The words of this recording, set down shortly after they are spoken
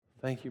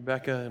Thank you,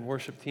 Becca and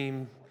worship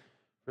team,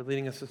 for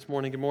leading us this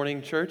morning. Good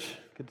morning, church.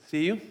 Good to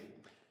see you.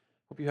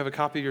 Hope you have a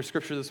copy of your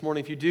scripture this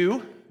morning. If you do,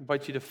 I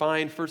invite you to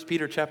find 1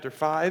 Peter chapter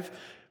 5,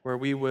 where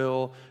we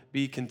will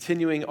be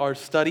continuing our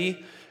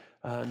study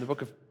in the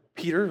book of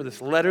Peter,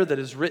 this letter that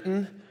is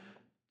written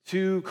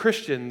to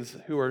Christians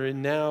who are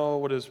in now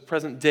what is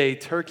present-day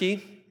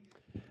Turkey,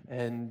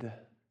 and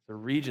the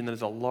region that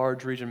is a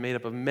large region made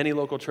up of many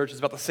local churches,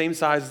 about the same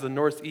size as the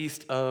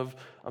northeast of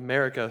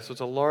America. So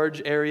it's a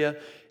large area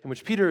in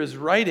which Peter is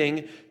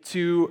writing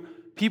to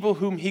people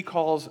whom he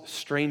calls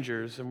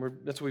strangers. And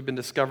that's what we've been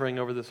discovering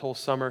over this whole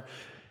summer,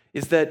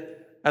 is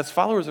that as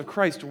followers of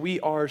Christ, we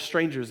are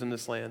strangers in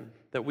this land,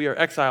 that we are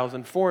exiles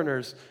and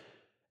foreigners,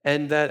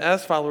 and that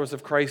as followers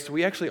of Christ,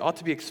 we actually ought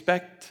to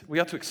expect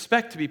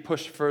to be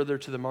pushed further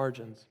to the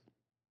margins.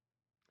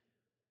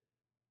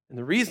 And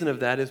the reason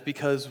of that is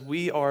because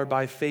we are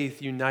by faith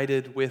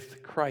united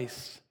with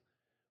Christ.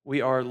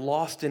 We are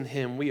lost in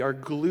Him. We are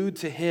glued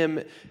to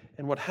Him.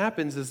 And what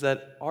happens is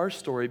that our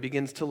story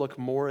begins to look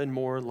more and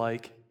more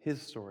like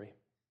His story.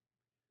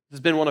 This has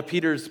been one of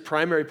Peter's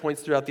primary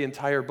points throughout the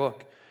entire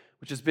book,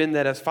 which has been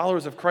that as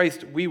followers of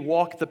Christ, we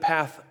walk the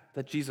path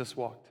that Jesus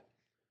walked.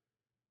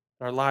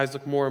 Our lives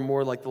look more and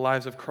more like the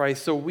lives of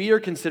Christ. So we are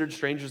considered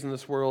strangers in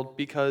this world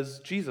because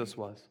Jesus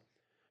was.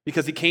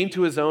 Because He came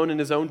to His own and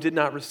His own did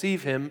not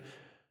receive Him.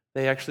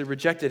 They actually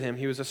rejected Him.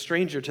 He was a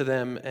stranger to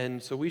them,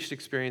 and so we should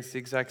experience the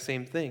exact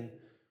same thing.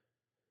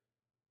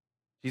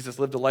 Jesus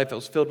lived a life that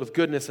was filled with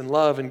goodness and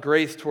love and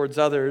grace towards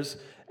others,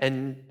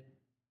 and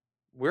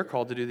we're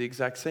called to do the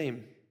exact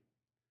same.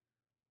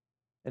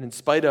 And in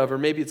spite of, or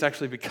maybe it's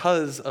actually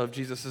because of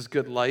Jesus'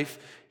 good life,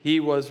 He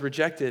was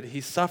rejected,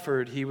 He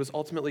suffered, He was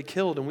ultimately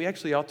killed, and we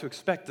actually ought to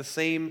expect the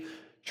same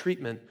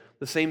treatment,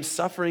 the same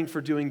suffering for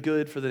doing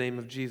good for the name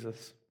of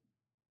Jesus.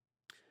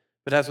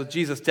 But as with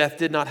Jesus, death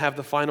did not have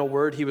the final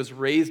word. He was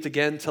raised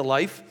again to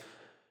life.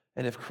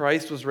 And if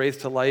Christ was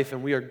raised to life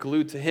and we are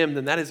glued to Him,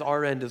 then that is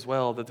our end as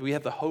well, that we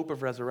have the hope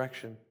of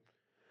resurrection.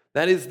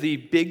 That is the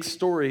big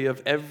story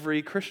of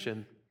every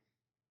Christian.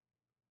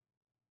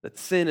 That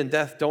sin and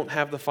death don't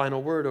have the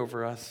final word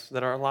over us,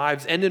 that our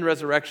lives end in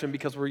resurrection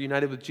because we're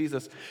united with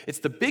Jesus. It's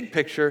the big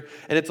picture,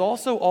 and it's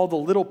also all the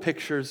little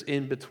pictures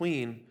in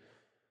between.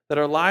 That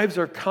our lives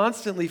are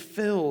constantly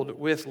filled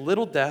with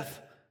little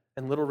death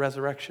and little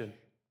resurrection.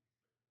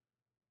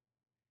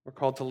 We're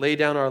called to lay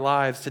down our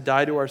lives, to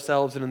die to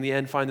ourselves, and in the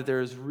end find that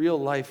there is real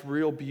life,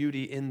 real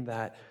beauty in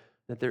that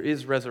there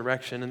is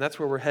resurrection. And that's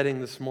where we're heading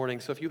this morning.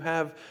 So if you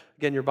have,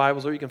 again, your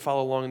Bibles, or you can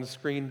follow along on the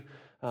screen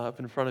up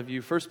in front of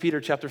you. 1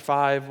 Peter chapter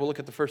 5, we'll look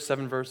at the first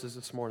 7 verses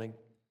this morning.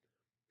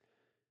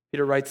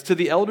 Peter writes, "To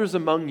the elders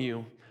among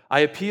you,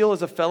 I appeal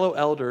as a fellow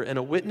elder and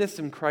a witness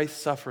in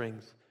Christ's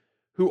sufferings,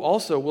 who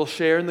also will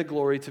share in the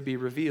glory to be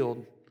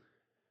revealed.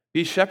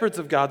 Be shepherds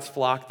of God's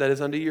flock that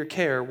is under your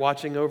care,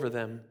 watching over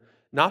them.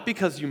 Not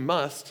because you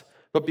must,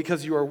 but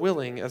because you are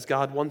willing, as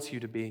God wants you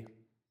to be.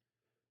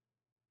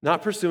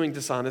 Not pursuing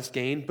dishonest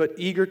gain, but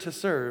eager to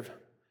serve.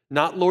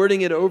 Not lording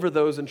it over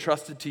those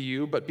entrusted to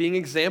you, but being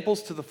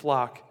examples to the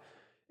flock.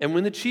 And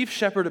when the chief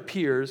shepherd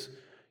appears,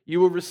 you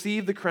will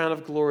receive the crown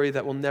of glory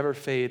that will never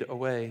fade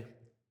away.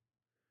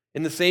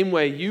 In the same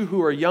way, you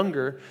who are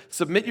younger,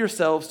 submit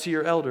yourselves to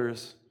your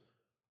elders.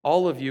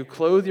 All of you,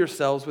 clothe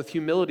yourselves with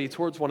humility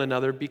towards one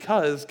another,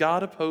 because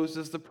God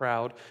opposes the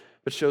proud,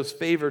 but shows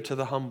favor to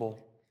the humble.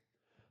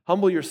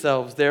 Humble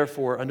yourselves,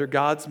 therefore, under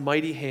God's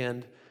mighty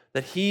hand,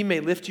 that He may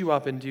lift you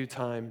up in due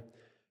time.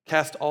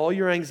 Cast all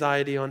your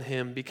anxiety on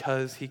Him,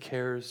 because He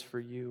cares for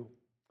you."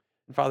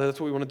 And Father, that's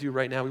what we want to do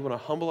right now. We want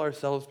to humble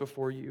ourselves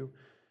before You.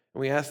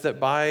 And we ask that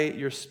by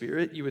Your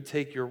Spirit, You would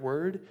take Your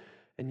word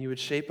and You would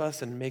shape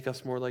us and make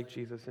us more like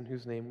Jesus, in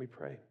whose name we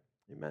pray.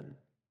 Amen.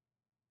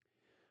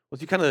 Well,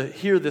 as you kind of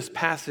hear this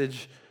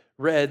passage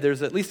read,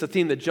 there's at least a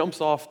theme that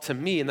jumps off to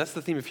me, and that's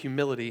the theme of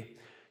humility.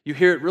 You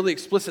hear it really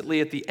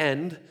explicitly at the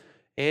end,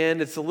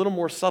 and it's a little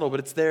more subtle, but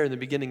it's there in the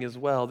beginning as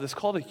well. This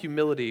call to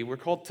humility. We're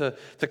called to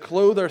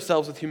clothe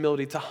ourselves with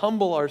humility, to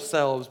humble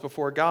ourselves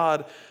before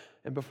God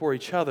and before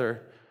each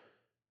other.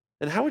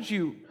 And how would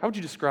you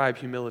describe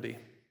humility?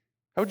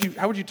 How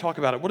would you talk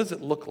about it? What does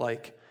it look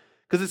like?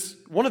 Because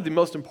it's one of the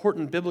most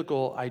important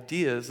biblical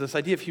ideas. This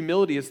idea of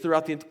humility is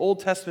throughout the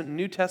Old Testament and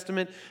New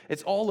Testament.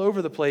 It's all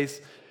over the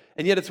place,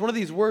 and yet it's one of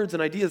these words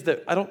and ideas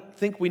that I don't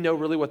think we know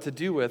really what to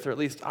do with, or at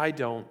least I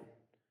don't.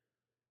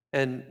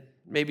 And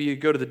maybe you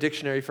go to the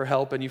dictionary for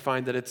help and you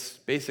find that it's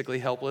basically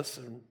helpless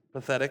and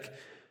pathetic,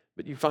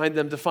 but you find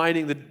them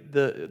defining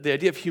the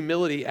idea of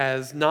humility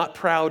as not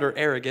proud or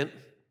arrogant.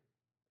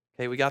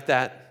 Okay, we got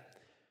that.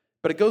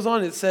 But it goes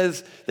on, it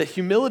says that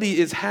humility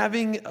is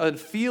having a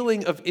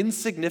feeling of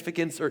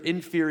insignificance or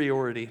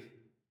inferiority. And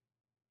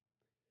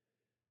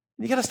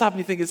you got to stop and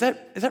you think, is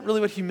that really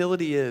what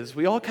humility is?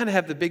 We all kind of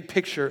have the big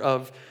picture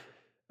of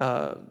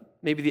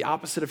maybe the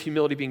opposite of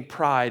humility being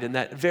pride, and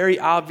that very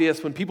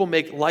obvious when people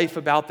make life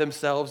about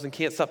themselves and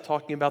can't stop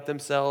talking about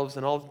themselves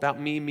and all about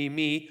me, me,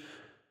 me.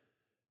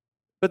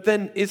 But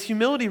then is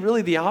humility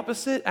really the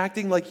opposite,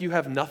 acting like you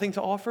have nothing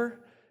to offer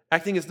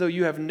acting as though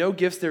you have no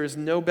gifts, there is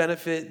no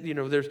benefit,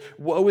 there's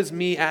woe is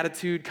me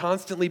attitude,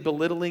 constantly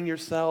belittling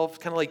yourself,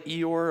 kind of like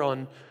Eeyore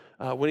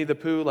on Winnie the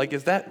Pooh. Like,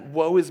 is that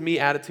woe is me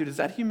attitude, is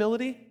that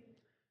humility?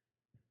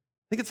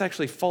 I think it's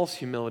actually false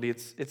humility.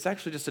 It's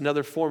actually just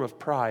another form of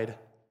pride.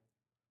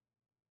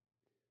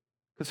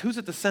 Because who's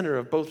at the center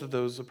of both of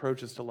those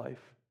approaches to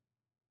life?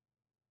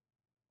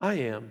 I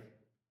am.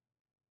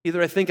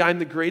 Either I think I'm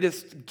the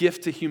greatest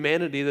gift to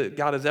humanity that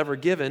God has ever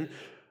given,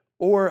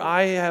 or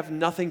I have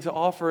nothing to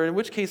offer, in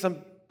which case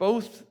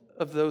both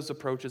of those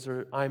approaches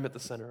I'm at the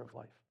center of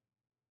life.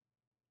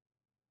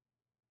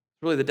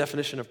 Really, the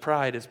definition of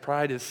pride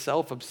is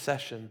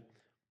self-obsession.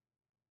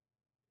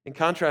 In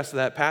contrast to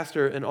that,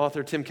 pastor and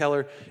author Tim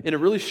Keller, in a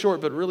really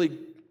short but really,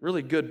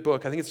 really good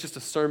book, I think it's just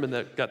a sermon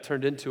that got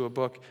turned into a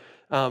book,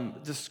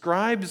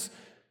 describes,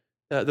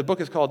 the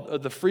book is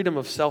called The Freedom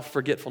of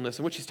Self-Forgetfulness,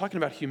 in which he's talking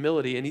about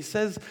humility, and he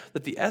says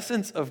that the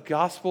essence of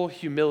gospel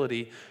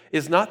humility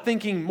is not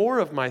thinking more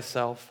of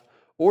myself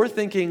or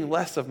thinking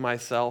less of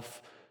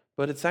myself,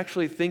 but it's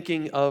actually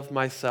thinking of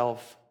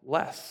myself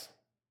less.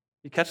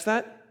 You catch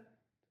that?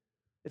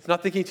 It's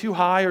not thinking too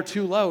high or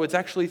too low. It's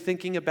actually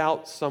thinking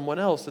about someone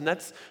else. And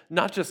that's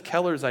not just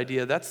Keller's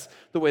idea. That's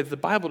the way the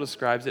Bible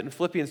describes it. In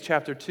Philippians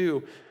chapter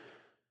 2,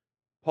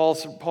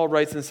 Paul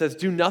writes and says,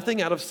 "Do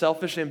nothing out of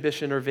selfish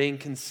ambition or vain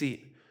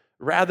conceit.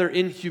 Rather,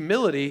 in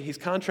humility," he's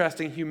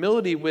contrasting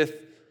humility with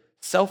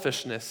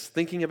selfishness,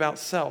 thinking about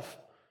self.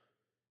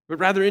 "But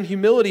rather, in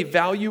humility,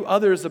 value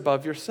others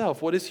above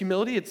yourself." What is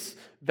humility? It's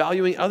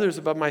valuing others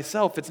above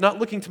myself. It's not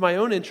looking to my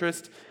own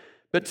interest,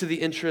 but to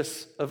the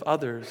interests of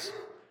others.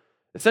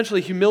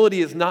 Essentially, humility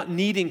is not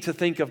needing to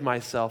think of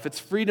myself. It's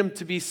freedom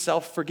to be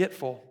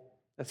self-forgetful,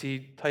 as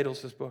he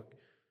titles his book.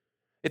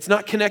 It's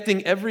not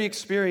connecting every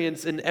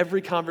experience and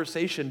every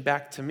conversation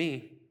back to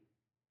me.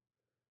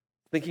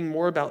 Thinking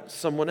more about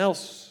someone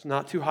else,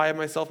 not too high of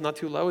myself, not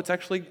too low. It's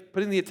actually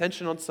putting the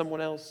attention on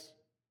someone else.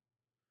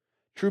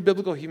 True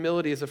biblical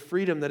humility is a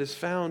freedom that is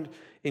found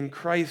in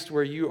Christ,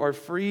 where you are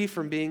free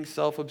from being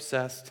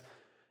self-obsessed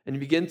and you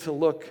begin to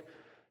look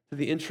to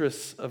the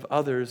interests of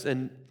others.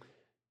 And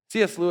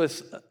C.S.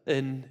 Lewis,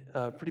 in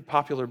a pretty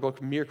popular book,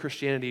 Mere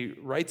Christianity,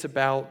 writes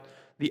about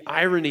the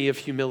irony of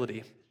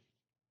humility.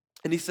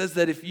 And he says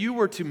that if you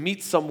were to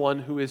meet someone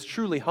who is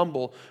truly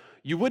humble,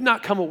 you would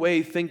not come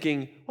away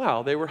thinking,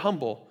 wow, they were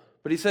humble.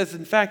 But he says,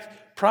 in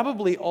fact,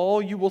 probably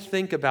all you will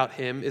think about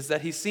him is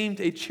that he seemed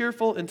a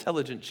cheerful,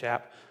 intelligent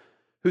chap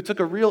who took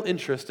a real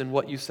interest in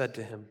what you said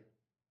to him.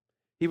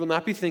 He will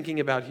not be thinking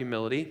about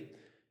humility.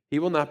 He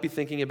will not be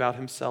thinking about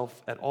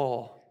himself at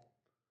all.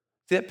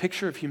 See that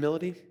picture of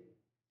humility?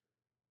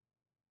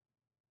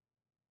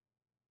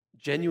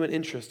 Genuine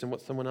interest in what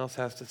someone else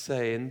has to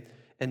say.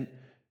 And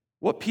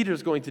what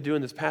Peter's going to do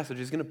in this passage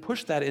is going to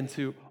push that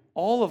into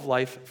all of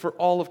life for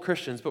all of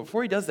Christians. But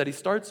before he does that, he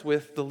starts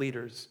with the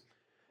leaders.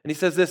 And he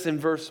says this in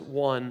verse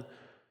 1.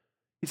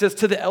 He says,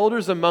 "To the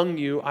elders among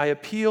you, I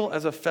appeal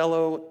as a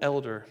fellow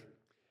elder."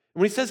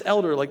 And when he says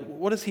elder, like,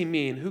 what does he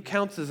mean? Who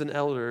counts as an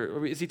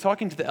elder? Is he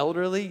talking to the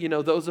elderly?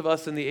 Those of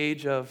us in the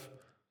age of,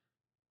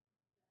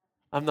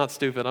 I'm not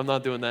stupid, I'm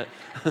not doing that.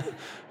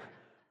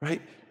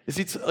 Right?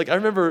 I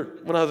remember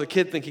when I was a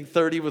kid thinking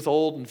 30 was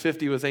old and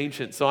 50 was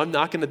ancient, so I'm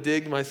not going to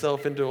dig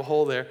myself into a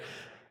hole there.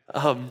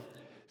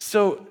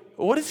 So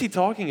what is he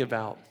talking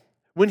about?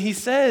 When he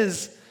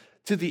says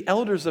to the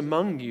elders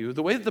among you,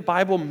 the way that the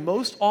Bible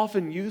most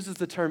often uses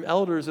the term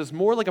elders is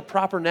more like a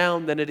proper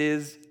noun than it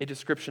is a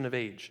description of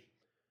age.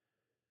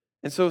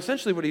 And so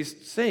essentially what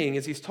he's saying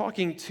is he's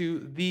talking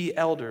to the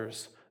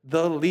elders,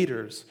 the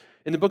leaders.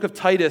 In the book of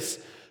Titus,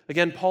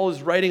 again, Paul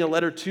is writing a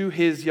letter to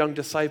his young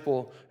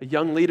disciple, a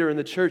young leader in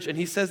the church, and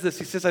he says this.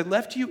 He says, "I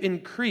left you in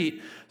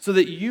Crete so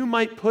that you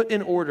might put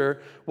in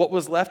order what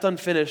was left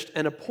unfinished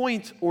and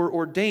appoint or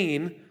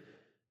ordain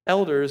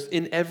elders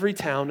in every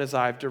town as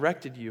I've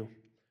directed you."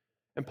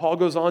 And Paul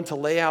goes on to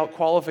lay out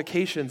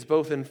qualifications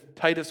both in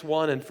Titus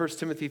 1 and 1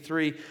 Timothy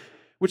 3,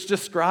 which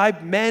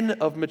describe men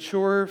of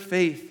mature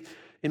faith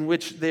in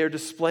which they are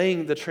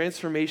displaying the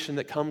transformation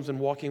that comes in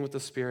walking with the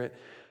Spirit.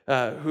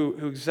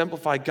 Who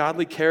exemplify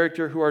godly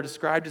character, who are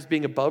described as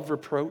being above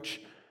reproach,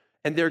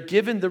 and they're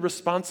given the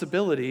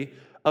responsibility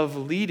of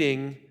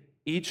leading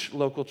each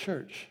local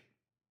church.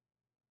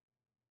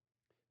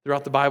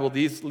 Throughout the Bible,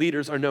 these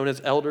leaders are known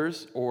as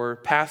elders or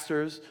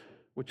pastors,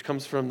 which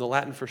comes from the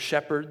Latin for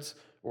shepherds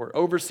or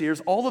overseers.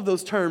 All of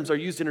those terms are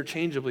used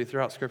interchangeably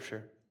throughout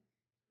Scripture.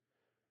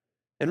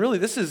 And really,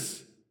 this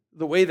is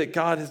the way that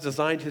God has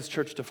designed his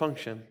church to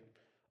function.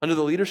 Under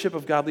the leadership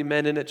of godly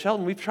men, and at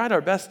Shelton, we've tried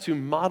our best to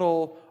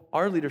model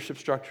our leadership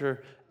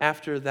structure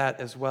after that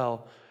as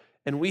well.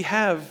 And we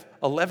have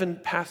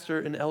 11 pastor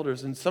and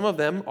elders, and some of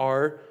them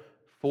are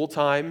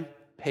full-time,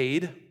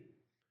 paid,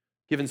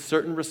 given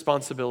certain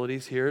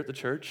responsibilities here at the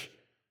church.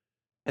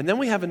 And then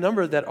we have a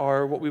number that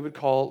are what we would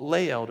call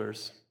lay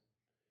elders.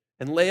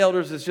 And lay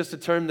elders is just a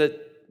term that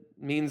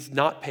means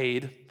not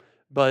paid,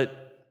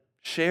 but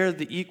share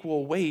the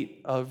equal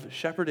weight of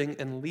shepherding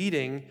and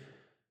leading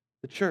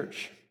the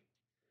church.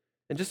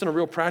 And just on a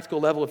real practical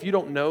level, if you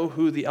don't know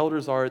who the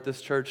elders are at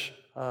this church,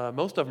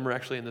 most of them are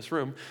actually in this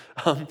room.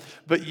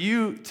 But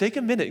you take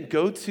a minute,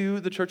 go to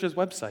the church's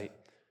website.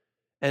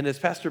 And as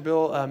Pastor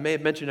Bill may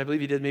have mentioned, I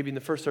believe he did maybe in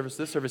the first service,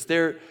 this service,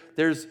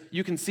 there's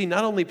you can see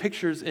not only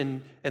pictures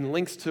and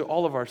links to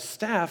all of our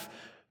staff,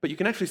 but you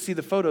can actually see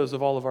the photos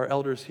of all of our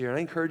elders here. And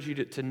I encourage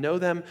you to know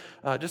them,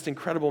 just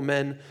incredible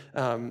men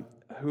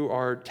who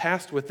are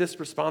tasked with this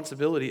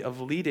responsibility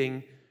of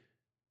leading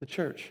the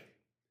church.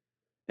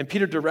 And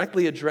Peter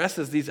directly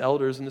addresses these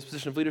elders in this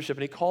position of leadership,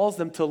 and he calls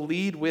them to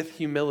lead with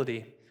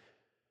humility.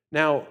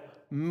 Now,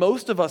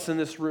 most of us in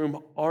this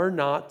room are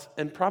not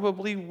and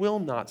probably will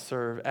not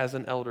serve as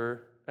an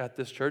elder at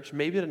this church.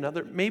 Maybe at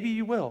another, maybe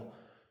you will.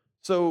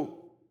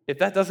 So if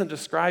that doesn't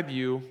describe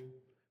you,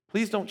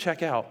 please don't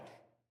check out.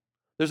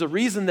 There's a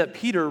reason that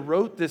Peter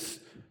wrote this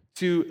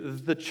to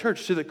the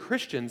church, to the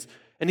Christians,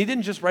 and he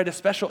didn't just write a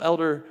special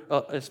elder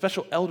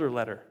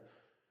letter,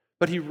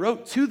 but he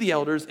wrote to the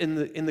elders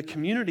in the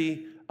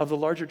community of the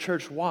larger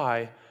church.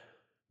 Why?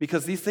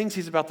 Because these things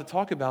he's about to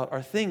talk about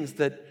are things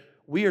that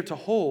we are to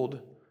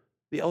hold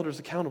the elders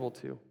accountable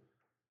to.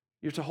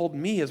 You're to hold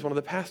me as one of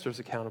the pastors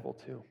accountable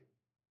to.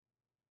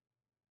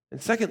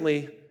 And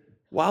secondly,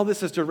 while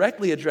this is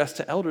directly addressed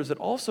to elders, it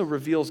also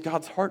reveals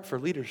God's heart for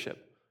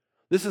leadership.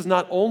 This is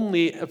not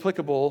only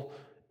applicable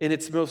in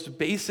its most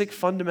basic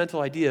fundamental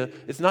idea,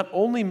 it's not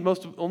only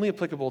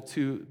applicable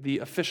to the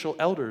official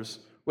elders,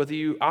 whether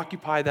you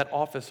occupy that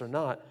office or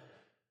not,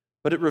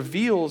 but it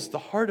reveals the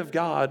heart of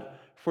God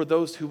for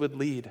those who would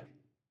lead.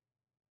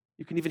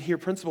 You can even hear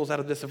principles out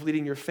of this of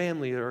leading your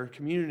family or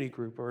community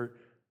group or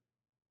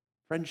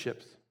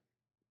friendships.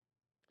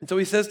 And so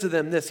he says to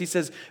them this, he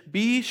says,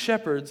 "Be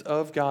shepherds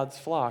of God's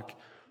flock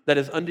that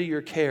is under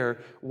your care,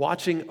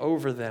 watching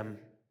over them."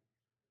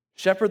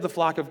 Shepherd the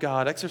flock of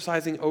God,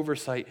 exercising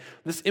oversight.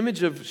 This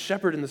image of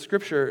shepherd in the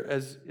scripture,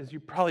 as you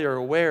probably are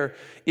aware,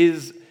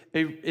 is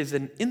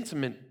an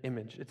intimate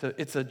image.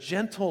 It's a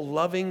gentle,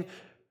 loving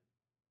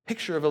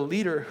picture of a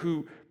leader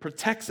who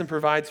protects and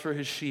provides for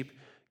his sheep,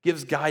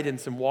 gives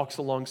guidance and walks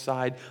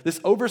alongside. This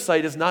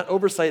oversight is not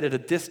oversight at a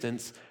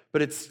distance,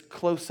 but it's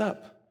close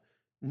up,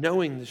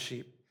 knowing the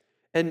sheep.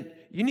 And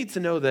you need to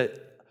know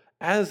that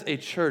as a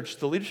church,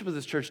 the leadership of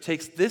this church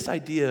takes this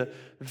idea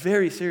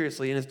very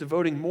seriously and is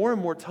devoting more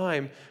and more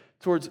time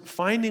towards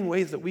finding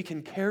ways that we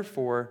can care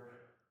for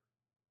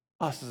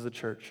us as a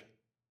church.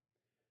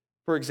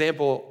 For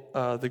example,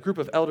 the group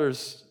of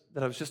elders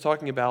that I was just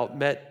talking about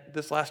met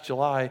this last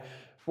July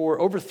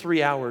for over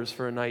 3 hours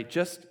for a night,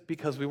 just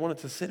because we wanted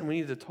to sit and we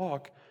needed to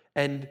talk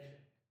and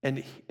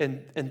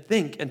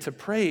think and to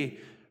pray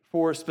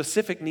for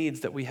specific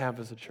needs that we have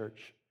as a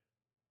church.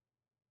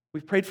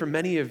 We've prayed for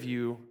many of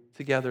you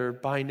together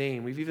by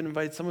name. We've even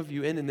invited some of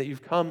you in, and that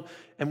you've come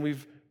and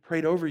we've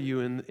prayed over you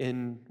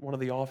in one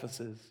of the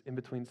offices in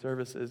between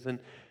services. And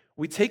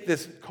we take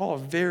this call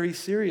very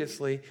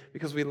seriously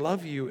because we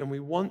love you and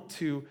we want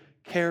to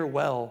care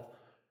well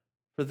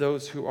for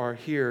those who are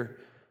here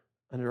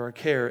under our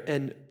care.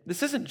 And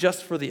this isn't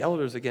just for the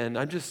elders again.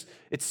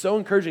 It's so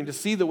encouraging to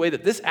see the way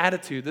that this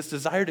attitude, this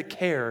desire to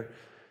care,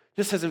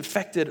 just has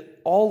infected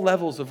all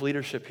levels of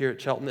leadership here at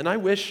Chelton. And I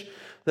wish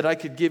that I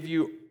could give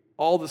you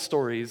all the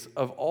stories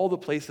of all the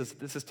places that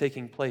this is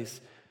taking place.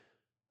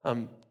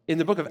 In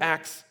the book of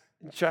Acts,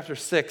 in chapter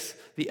 6,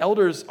 the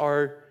elders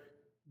are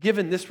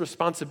given this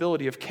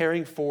responsibility of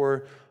caring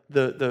for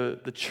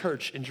the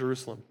church in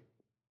Jerusalem.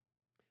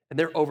 And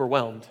they're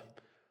overwhelmed.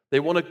 They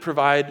want to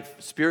provide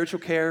spiritual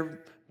care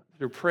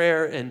through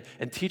prayer and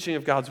teaching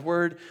of God's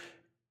word.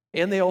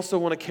 And they also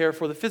want to care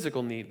for the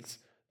physical needs,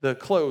 the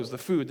clothes, the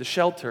food, the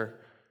shelter.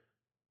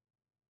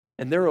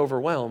 And they're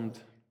overwhelmed.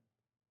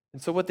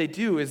 And so what they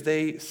do is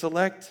they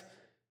select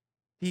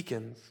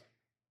deacons,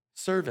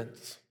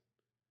 servants,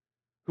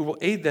 who will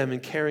aid them in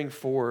caring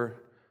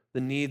for the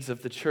needs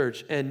of the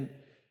church. And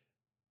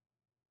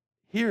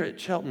here at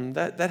Chelton,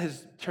 that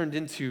has turned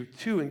into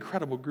two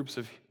incredible groups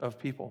of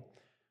people.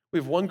 We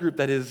have one group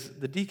that is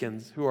the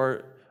deacons, who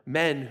are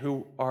men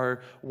who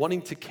are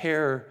wanting to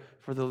care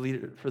for the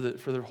leader, for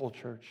their whole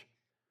church.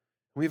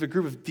 We have a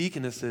group of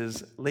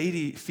deaconesses,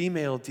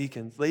 female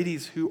deacons,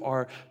 ladies who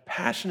are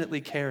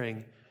passionately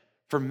caring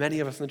for many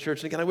of us in the church.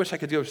 And again, I wish I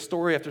could do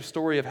story after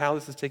story of how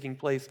this is taking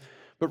place.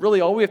 But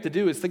really, all we have to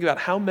do is think about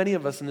how many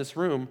of us in this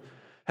room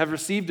have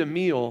received a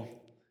meal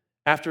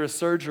after a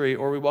surgery,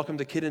 or we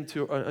welcomed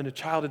a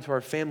child into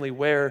our family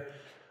where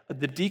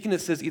the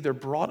deaconesses either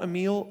brought a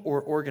meal or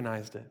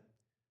organized it.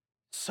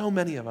 So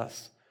many of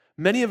us.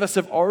 Many of us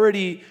have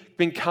already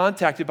been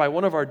contacted by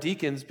one of our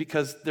deacons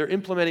because they're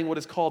implementing what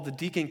is called the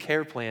deacon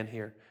care plan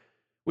here,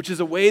 which is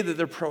a way that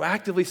they're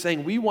proactively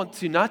saying we want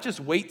to not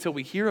just wait till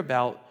we hear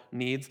about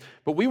needs,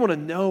 but we want to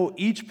know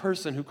each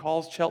person who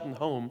calls Chelton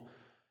home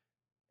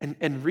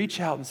and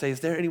reach out and say, is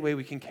there any way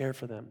we can care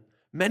for them?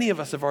 Many of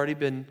us have already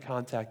been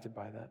contacted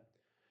by that.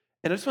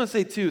 And I just want to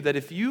say too that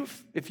if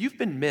you've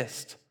been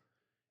missed,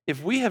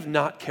 if we have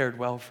not cared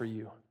well for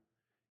you,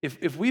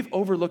 if we've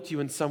overlooked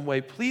you in some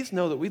way, please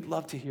know that we'd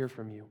love to hear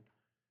from you.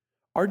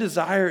 Our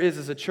desire is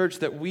as a church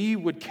that we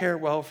would care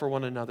well for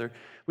one another,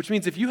 which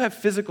means if you have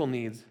physical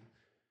needs,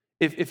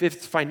 if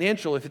it's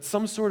financial, if it's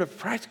some sort of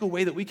practical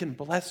way that we can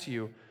bless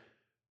you,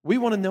 we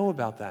want to know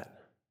about that.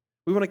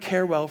 We want to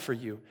care well for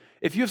you.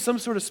 If you have some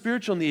sort of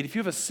spiritual need, if you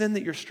have a sin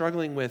that you're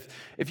struggling with,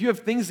 if you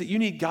have things that you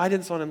need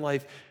guidance on in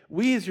life,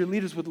 we as your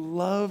leaders would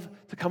love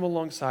to come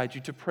alongside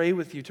you, to pray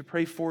with you, to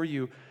pray for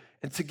you,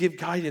 and to give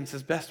guidance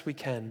as best we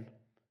can.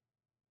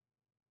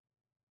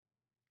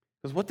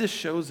 Because what this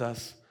shows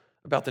us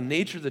about the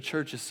nature of the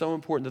church is so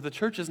important, that the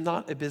church is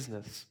not a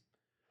business.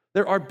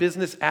 There are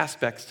business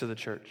aspects to the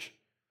church.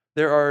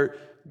 There are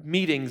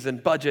meetings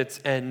and budgets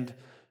and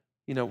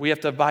we have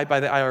to abide by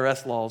the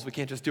IRS laws. We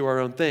can't just do our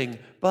own thing.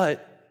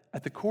 But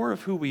at the core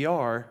of who we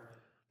are,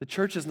 the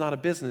church is not a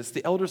business.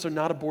 The elders are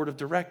not a board of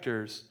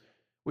directors.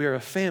 We are a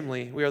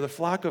family. We are the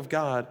flock of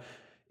God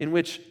in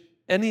which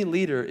any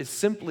leader is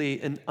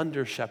simply an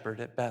under-shepherd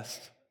at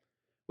best,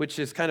 which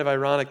is kind of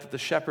ironic that the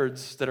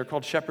shepherds that are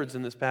called shepherds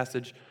in this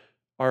passage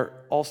are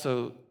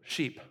also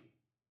sheep.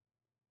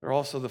 They're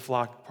also the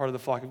flock, part of the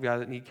flock of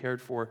God that need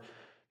cared for.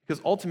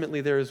 Because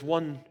ultimately there is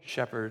one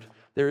shepherd.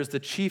 There is the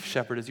chief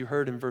shepherd, as you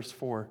heard in verse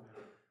 4.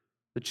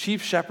 The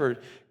chief shepherd,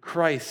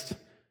 Christ.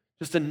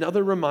 Just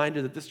another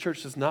reminder that this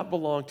church does not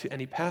belong to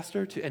any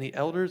pastor, to any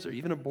elders, or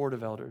even a board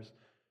of elders.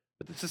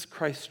 But this is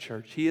Christ's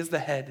church. He is the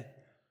head.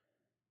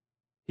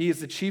 He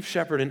is the chief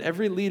shepherd, and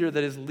every leader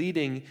that is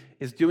leading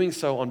is doing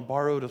so on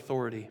borrowed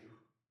authority.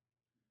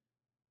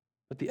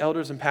 But the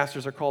elders and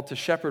pastors are called to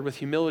shepherd with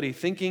humility,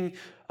 thinking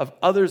of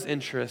others'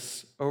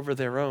 interests over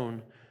their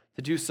own,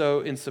 to do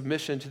so in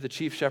submission to the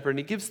chief shepherd. And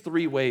he gives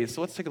 3 ways.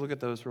 So let's take a look at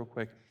those real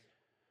quick.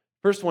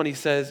 First one he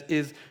says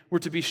is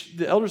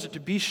the elders are to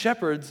be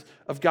shepherds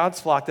of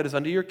God's flock that is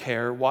under your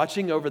care,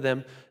 watching over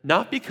them,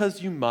 not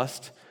because you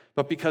must,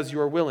 but because you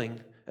are willing,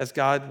 as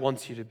God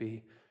wants you to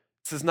be.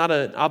 This is not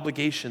an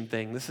obligation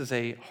thing. This is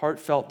a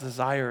heartfelt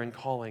desire and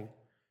calling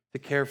to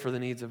care for the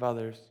needs of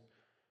others.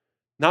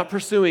 Not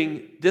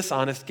pursuing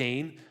dishonest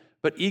gain,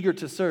 but eager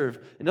to serve.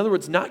 In other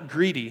words, not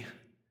greedy.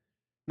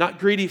 Not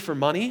greedy for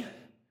money,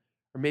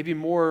 or maybe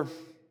more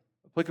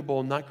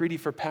applicable, not greedy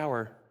for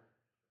power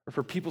or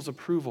for people's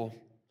approval.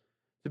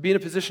 To be in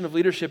a position of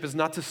leadership is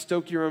not to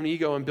stoke your own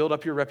ego and build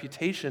up your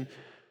reputation,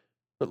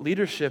 but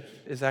leadership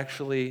is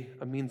actually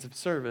a means of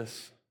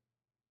service.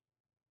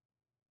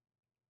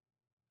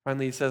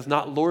 Finally, he says,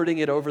 not lording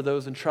it over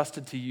those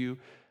entrusted to you,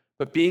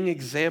 but being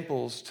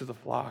examples to the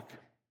flock.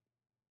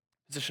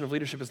 Position of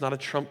leadership is not a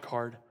trump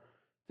card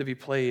to be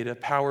played, a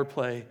power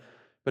play,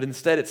 but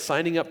instead it's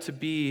signing up to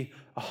be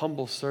a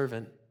humble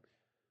servant.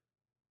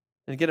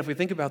 And again, if we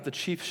think about the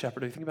chief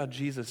shepherd, if we think about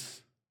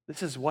Jesus,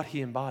 this is what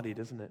he embodied,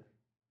 isn't it?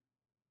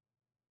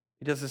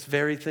 He does this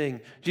very thing.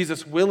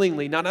 Jesus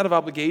willingly, not out of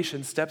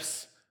obligation,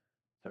 steps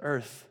to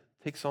earth,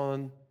 takes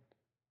on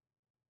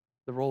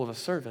the role of a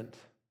servant.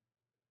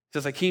 He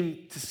says, I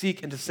came to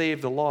seek and to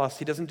save the lost.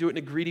 He doesn't do it in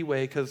a greedy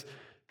way because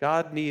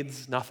God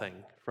needs nothing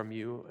from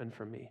you and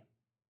from me.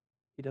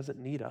 He doesn't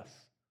need us.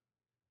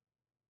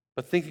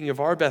 But thinking of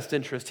our best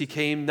interest, he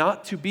came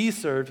not to be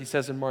served, he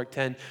says in Mark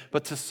 10,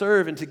 but to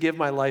serve and to give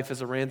my life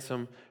as a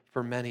ransom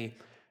for many.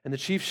 And the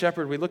chief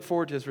shepherd, we look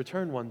forward to his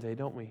return one day,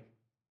 don't we?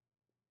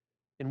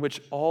 In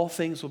which all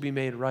things will be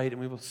made right and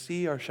we will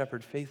see our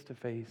shepherd face to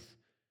face.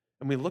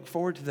 And we look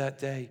forward to that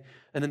day.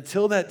 And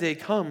until that day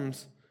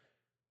comes,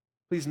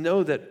 please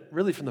know that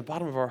really from the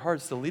bottom of our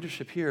hearts, the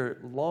leadership here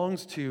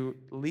longs to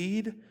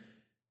lead.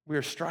 We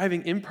are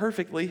striving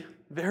imperfectly,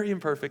 very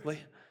imperfectly,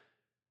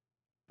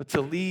 but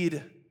to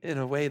lead in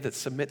a way that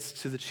submits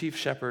to the chief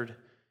shepherd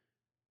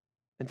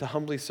and to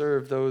humbly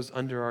serve those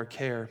under our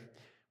care.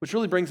 Which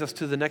really brings us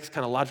to the next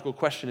kind of logical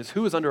question is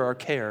who is under our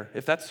care?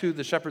 If that's who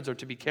the shepherds are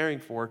to be caring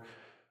for,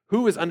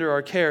 who is under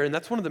our care? And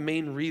that's one of the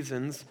main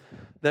reasons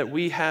that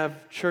we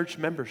have church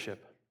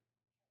membership.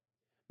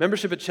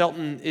 Membership at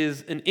Shelton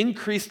is an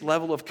increased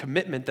level of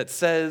commitment that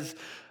says,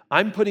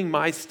 I'm putting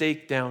my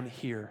stake down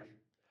here.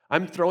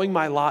 I'm throwing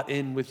my lot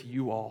in with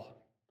you all.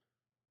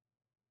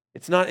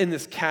 It's not in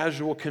this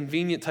casual,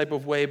 convenient type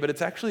of way, but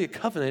it's actually a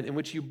covenant in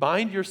which you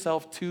bind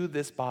yourself to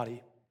this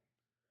body.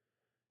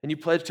 And you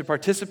pledge to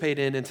participate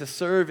in and to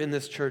serve in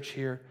this church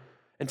here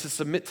and to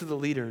submit to the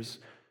leaders.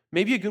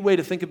 Maybe a good way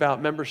to think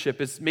about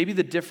membership is maybe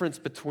the difference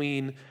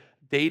between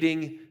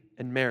dating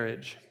and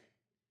marriage.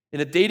 In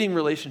a dating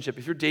relationship,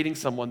 if you're dating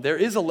someone, there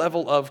is a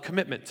level of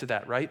commitment to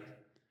that, right?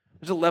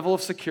 There's a level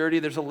of security,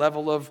 there's a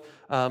level of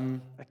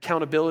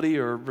accountability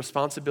or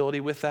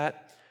responsibility with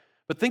that.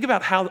 But think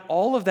about how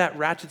all of that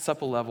ratchets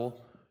up a level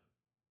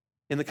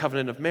in the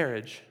covenant of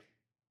marriage,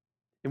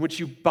 in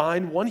which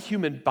one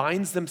human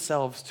binds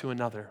themselves to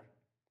another.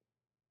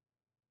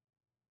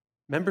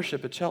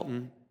 Membership at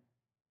Shelton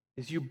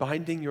is you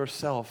binding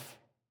yourself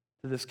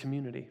to this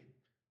community.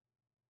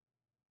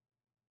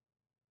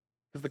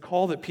 Because the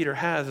call that Peter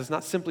has is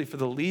not simply for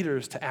the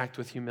leaders to act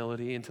with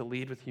humility and to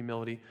lead with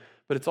humility,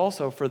 but it's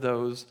also for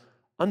those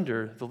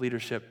under the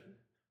leadership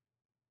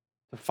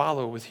to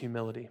follow with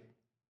humility.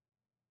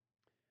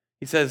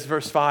 He says,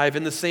 verse 5,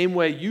 in the same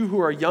way, you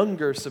who are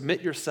younger,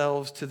 submit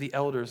yourselves to the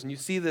elders. And you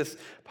see this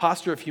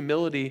posture of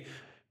humility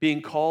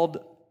being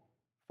called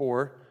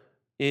for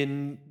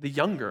in the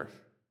younger.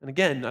 And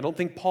again, I don't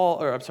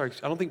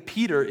think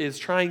Peter is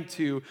trying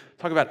to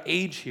talk about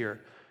age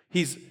here.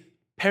 He's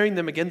pairing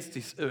them against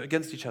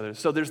each other.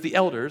 So there's the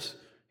elders.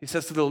 He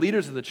says to the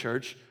leaders of the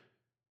church,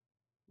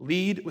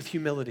 lead with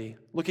humility,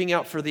 looking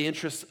out for the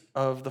interests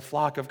of the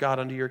flock of God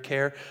under your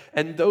care,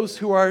 and those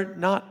who are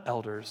not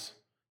elders,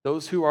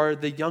 those who are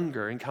the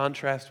younger in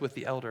contrast with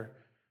the elder.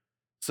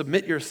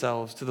 Submit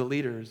yourselves to the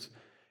leaders.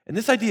 And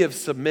this idea of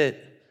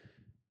submit,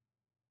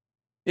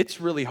 it's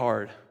really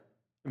hard.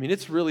 I mean,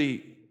 it's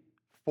really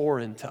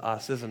foreign to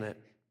us, isn't it?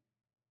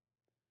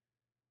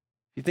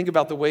 If you think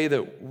about the way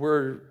that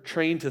we're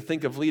trained to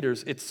think of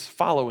leaders, it's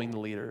following the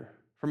leader.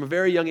 From a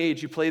very young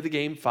age, you play the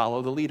game,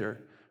 follow the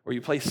leader. Or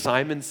you play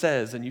Simon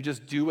Says, and you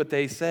just do what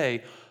they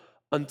say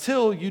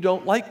until you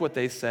don't like what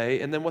they say,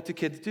 and then what do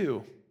kids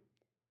do?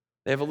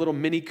 They have a little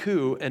mini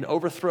coup and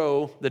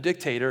overthrow the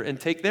dictator and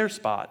take their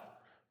spot,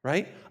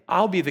 right?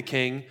 I'll be the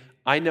king,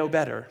 I know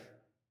better.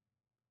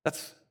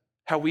 That's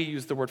how we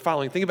use the word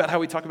following. Think about how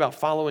we talk about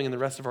following in the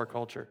rest of our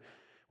culture.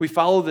 We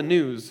follow the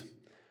news,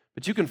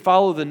 but you can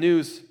follow the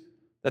news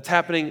that's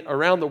happening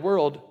around the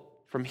world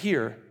from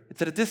here.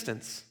 It's at a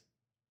distance.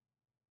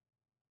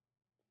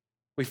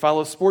 We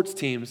follow sports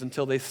teams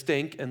until they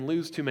stink and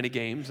lose too many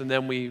games, and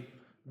then we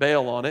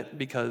bail on it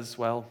because,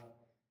 well,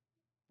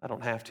 I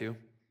don't have to.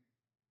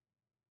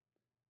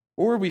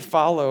 Or we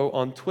follow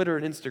on Twitter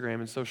and Instagram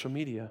and social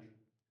media,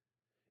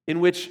 in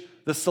which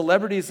the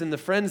celebrities and the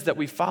friends that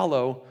we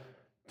follow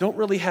don't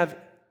really have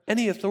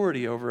any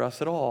authority over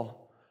us at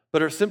all,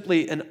 but are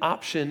simply an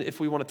option if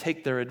we want to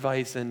take their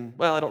advice and,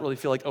 well, I don't really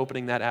feel like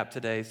opening that app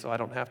today, so I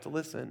don't have to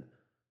listen.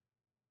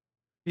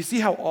 You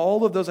see how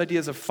all of those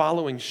ideas of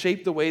following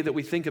shape the way that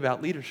we think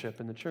about leadership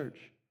in the church.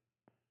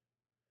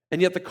 And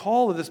yet the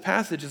call of this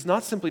passage is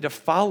not simply to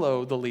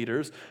follow the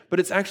leaders, but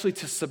it's actually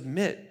to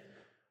submit.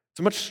 It's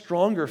a much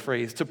stronger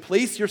phrase, to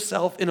place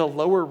yourself in a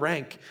lower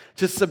rank,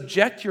 to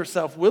subject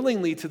yourself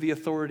willingly to the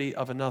authority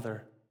of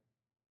another.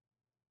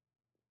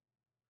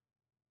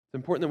 It's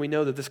important that we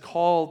know that this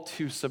call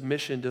to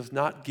submission does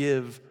not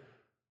give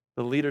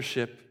the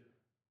leadership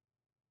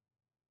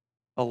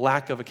a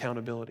lack of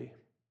accountability.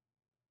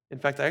 In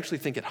fact, I actually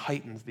think it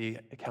heightens the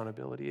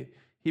accountability.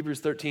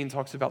 Hebrews 13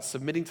 talks about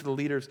submitting to the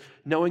leaders,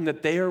 knowing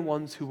that they are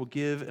ones who will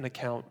give an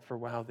account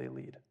for how they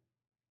lead.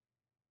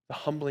 The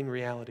humbling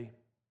reality.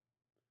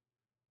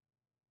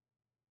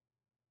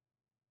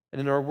 And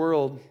in our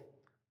world,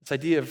 this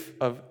idea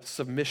of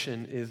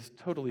submission is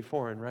totally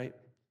foreign, right?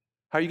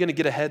 How are you going to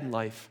get ahead in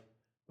life?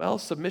 Well,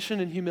 submission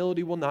and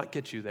humility will not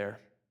get you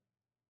there.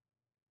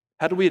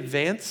 How do we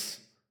advance?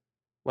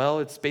 Well,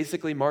 it's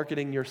basically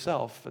marketing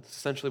yourself. That's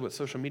essentially what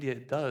social media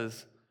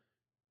does.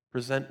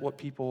 Present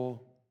what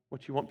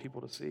you want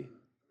people to see.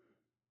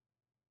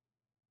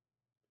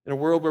 In a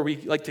world where we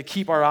like to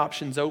keep our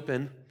options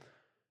open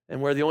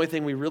and where the only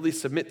thing we really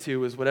submit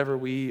to is whatever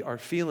we are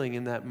feeling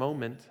in that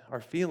moment,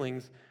 our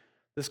feelings,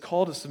 this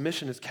call to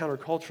submission is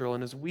countercultural.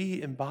 And as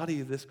we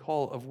embody this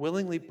call of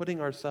willingly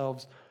putting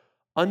ourselves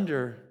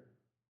under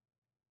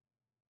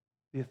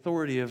the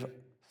authority of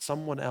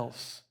someone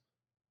else,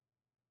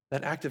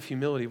 that act of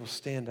humility will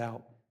stand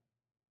out.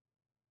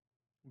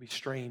 It'll be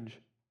strange.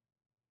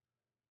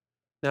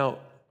 Now,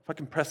 if I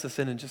can press this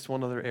in just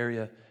one other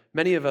area.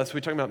 Many of us, we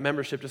were talking about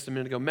membership just a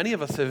minute ago, many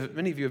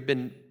of you have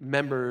been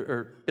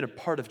been a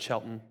part of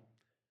Chelton,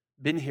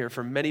 been here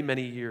for many,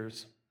 many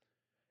years.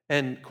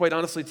 And quite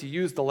honestly, to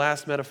use the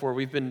last metaphor,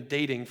 we've been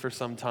dating for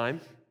some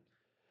time.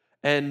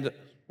 And I'm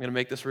going to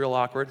make this real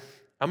awkward.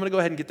 I'm going to go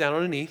ahead and get down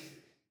on a knee,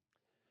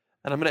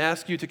 and I'm going to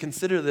ask you to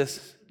consider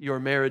this your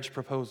marriage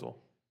proposal.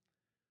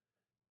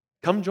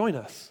 Come join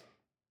us.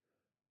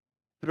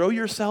 Throw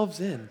yourselves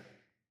in.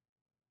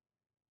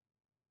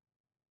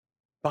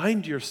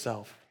 Bind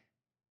yourself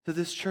to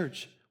this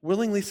church,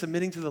 willingly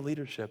submitting to the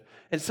leadership.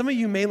 And some of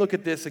you may look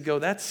at this and go,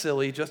 that's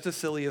silly, just as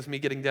silly as me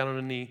getting down on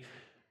a knee.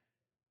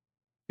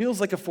 Feels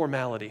like a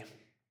formality.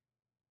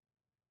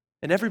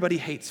 And everybody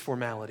hates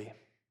formality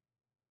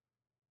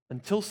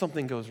until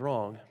something goes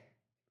wrong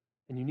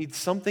and you need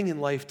something in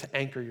life to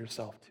anchor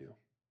yourself to.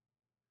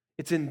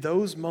 It's in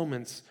those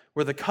moments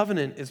where the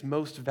covenant is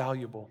most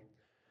valuable.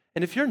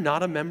 And if you're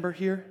not a member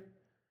here,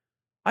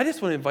 I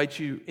just want to invite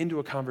you into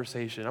a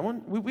conversation.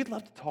 We'd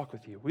love to talk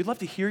with you. We'd love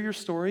to hear your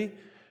story.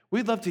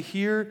 We'd love to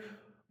hear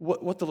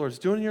what the Lord's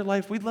doing in your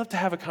life. We'd love to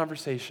have a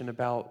conversation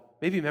about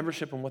maybe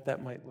membership and what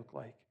that might look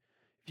like.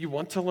 If you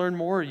want to learn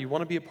more or you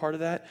want to be a part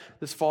of that,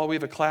 this fall we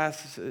have a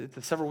class, it's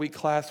a several-week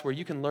class where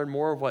you can learn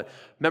more of what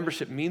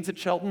membership means at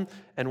Chelton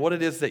and what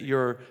it is that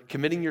you're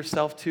committing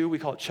yourself to. We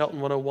call it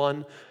Chelton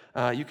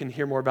 101. You can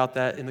hear more about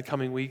that in the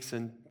coming weeks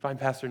and find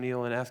Pastor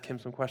Neil and ask him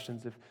some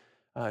questions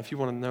if you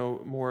want to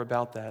know more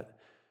about that.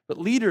 But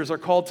leaders are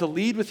called to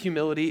lead with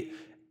humility,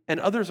 and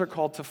others are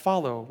called to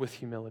follow with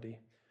humility.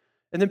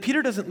 And then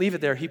Peter doesn't leave it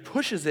there. He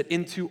pushes it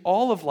into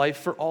all of life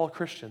for all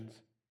Christians.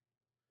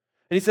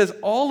 And he says,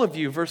 all of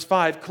you, verse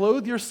 5,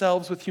 clothe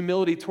yourselves with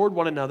humility toward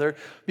one another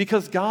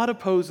because God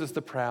opposes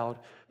the proud,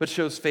 but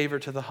shows favor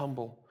to the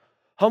humble.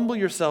 Humble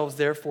yourselves,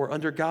 therefore,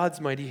 under God's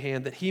mighty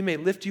hand, that he may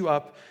lift you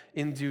up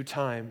in due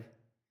time.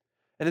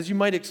 And as you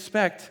might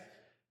expect,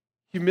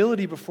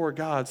 humility before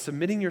God,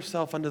 submitting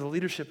yourself under the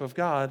leadership of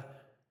God,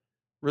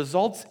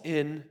 results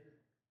in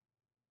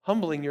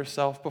humbling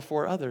yourself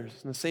before others.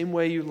 In the same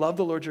way you love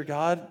the Lord your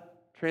God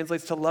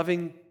translates to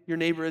loving your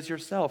neighbor as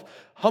yourself.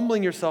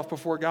 Humbling yourself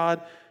before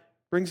God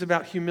brings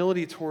about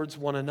humility towards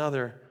one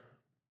another.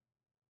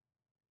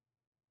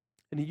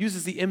 And he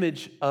uses the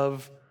image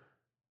of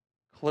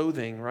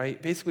clothing,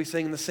 right? Basically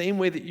saying in the same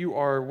way that you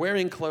are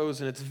wearing clothes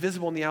and it's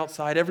visible on the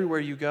outside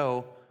everywhere you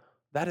go,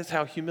 that is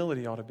how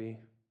humility ought to be.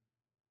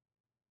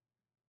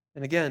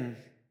 And again,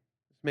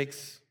 this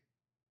makes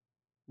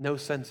no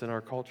sense in our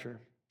culture.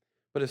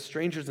 But as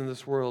strangers in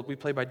this world, we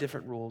play by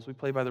different rules. We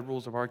play by the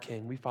rules of our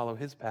King. We follow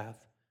his path,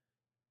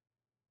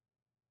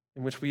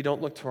 in which we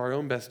don't look to our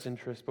own best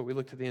interest, but we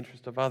look to the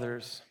interest of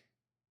others.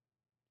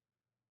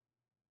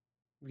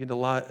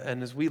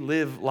 And as we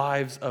live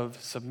lives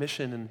of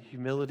submission and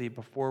humility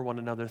before one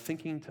another,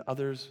 thinking to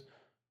others'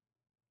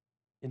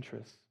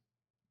 interests,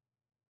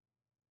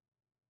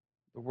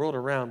 the world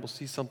around will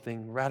see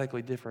something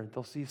radically different.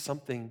 They'll see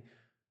something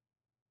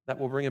that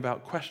will bring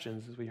about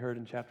questions, as we heard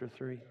in chapter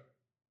 3.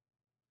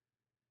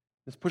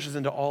 This pushes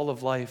into all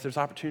of life. There's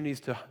opportunities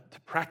to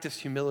practice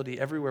humility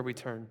everywhere we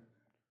turn.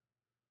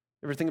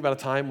 Ever think about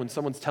a time when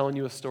someone's telling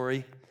you a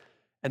story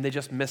and they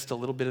just missed a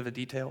little bit of a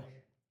detail,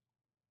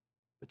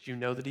 but you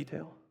know the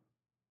detail?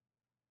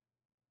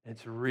 And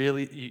it's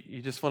really,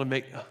 you just want to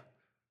make,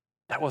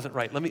 that wasn't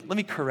right. Let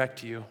me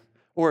correct you.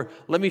 Or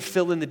let me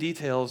fill in the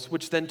details,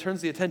 which then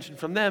turns the attention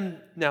from them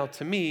now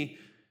to me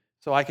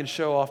so I can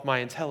show off my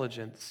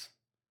intelligence.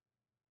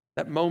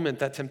 That moment,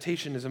 that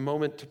temptation is a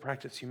moment to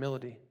practice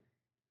humility.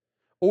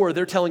 Or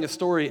they're telling a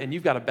story and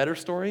you've got a better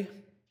story,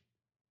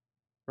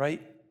 right?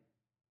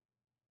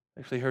 I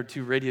actually heard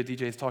 2 radio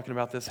DJs talking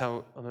about this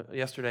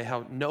yesterday,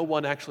 how no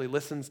one actually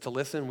listens to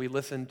listen. We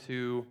listen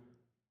to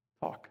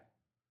talk.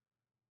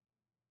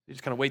 You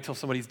just kind of wait till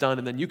somebody's done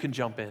and then you can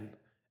jump in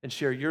and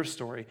share your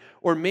story.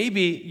 Or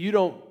maybe you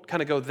don't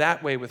kind of go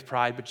that way with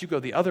pride, but you go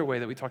the other way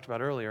that we talked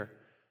about earlier,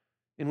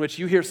 in which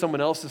you hear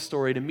someone else's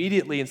story and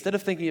immediately, instead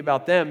of thinking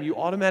about them, you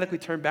automatically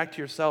turn back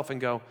to yourself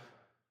and go,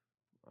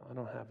 I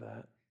don't have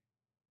that.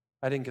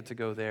 I didn't get to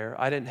go there.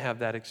 I didn't have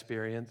that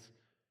experience.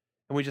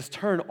 And we just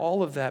turn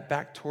all of that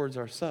back towards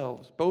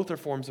ourselves. Both are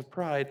forms of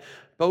pride.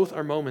 Both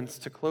are moments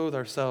to clothe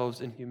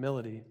ourselves in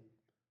humility.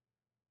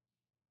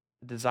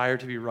 The desire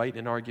to be right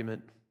in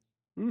argument.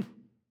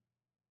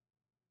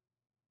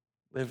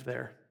 Live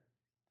there.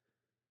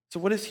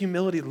 So what does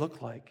humility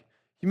look like?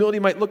 Humility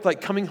might look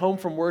like coming home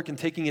from work and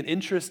taking an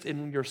interest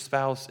in your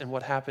spouse and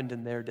what happened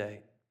in their day.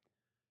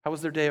 How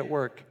was their day at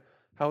work?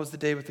 How was the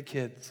day with the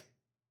kids?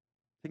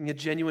 Taking a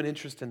genuine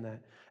interest in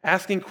that.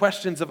 Asking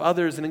questions of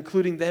others and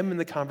including them in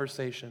the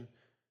conversation.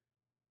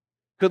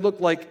 Could look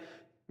like,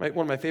 one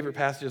of my favorite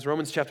passages,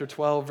 Romans chapter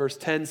 12, verse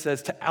 10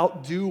 says, to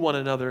outdo one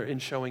another in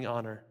showing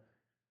honor.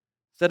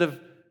 Instead of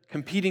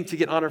competing to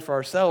get honor for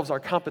ourselves, our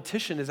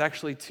competition is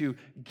actually to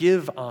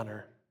give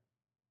honor.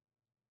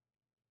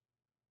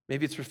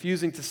 Maybe it's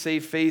refusing to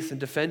save face and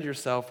defend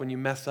yourself when you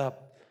mess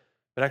up,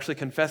 but actually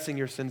confessing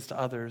your sins to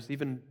others.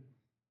 Even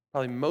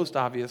probably most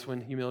obvious when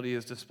humility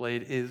is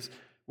displayed is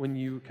when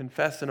you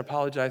confess and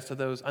apologize to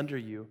those under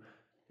you,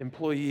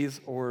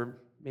 employees or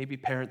maybe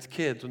parents'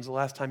 kids. When's the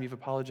last time you've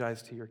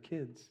apologized to your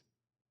kids?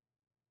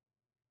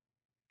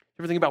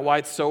 You ever think about why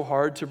it's so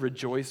hard to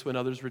rejoice when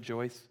others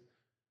rejoice?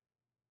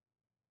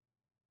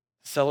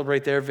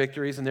 Celebrate their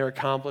victories and their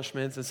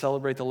accomplishments and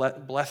celebrate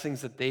the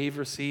blessings that they've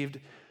received.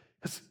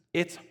 Because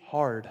it's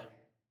hard.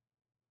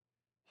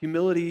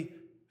 Humility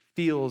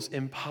feels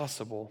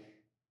impossible.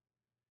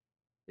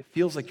 It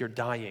feels like you're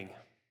dying.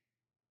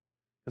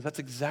 Because that's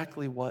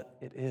exactly what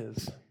it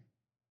is.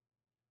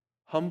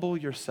 Humble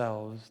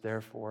yourselves,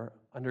 therefore,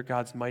 under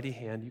God's mighty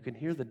hand. You can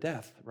hear the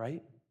death,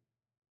 right?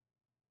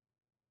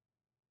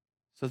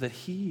 So that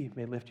he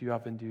may lift you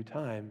up in due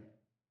time.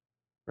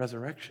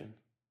 Resurrection.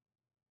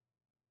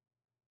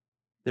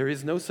 There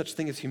is no such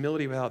thing as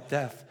humility without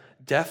death.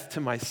 Death to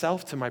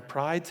myself, to my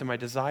pride, to my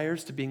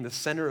desires, to being the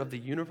center of the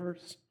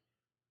universe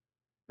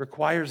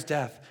requires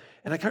death.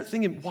 And I kept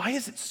thinking, why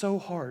is it so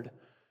hard?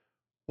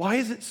 Why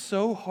is it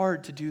so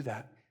hard to do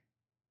that?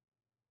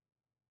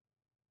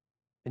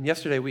 And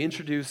yesterday we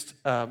introduced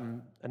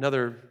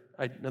another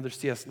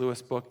C.S.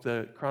 Lewis book,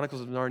 The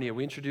Chronicles of Narnia.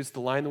 We introduced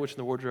The Lion, the Witch, and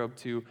the Wardrobe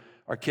to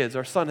our kids.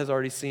 Our son has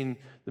already seen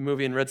the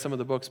movie and read some of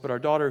the books, but our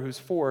daughter, who's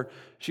 4,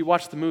 she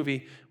watched the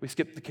movie. We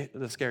skipped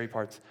the scary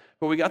parts.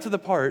 But we got to the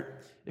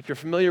part, if you're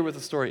familiar with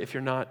the story, if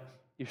you're not,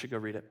 you should go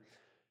read it.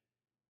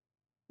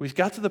 We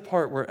got to the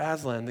part where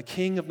Aslan, the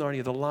king of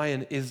Narnia, the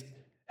lion,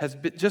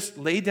 just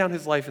laid down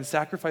his life and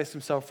sacrificed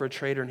himself for a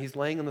traitor, and he's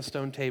laying on the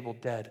stone table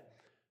dead.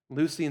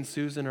 Lucy and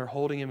Susan are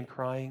holding him and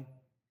crying.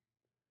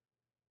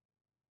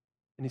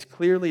 And he's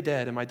clearly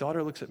dead. And my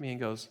daughter looks at me and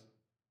goes,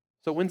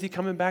 so when's he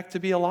coming back to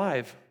be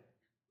alive?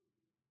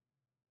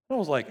 And I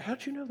was like,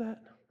 how'd you know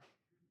that?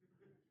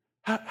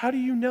 How do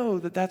you know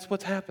that that's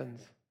what's happened?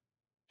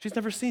 She's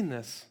never seen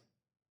this.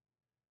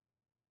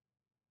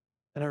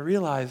 And I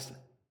realized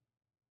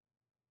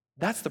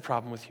that's the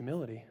problem with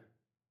humility.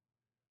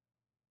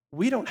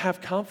 we don't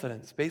have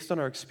confidence based on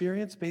our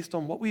experience, based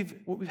on what we've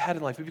had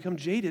in life. We become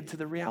jaded to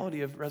the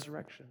reality of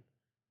resurrection.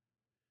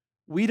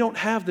 We don't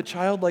have the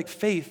childlike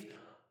faith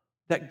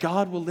that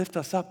God will lift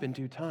us up in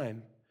due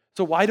time.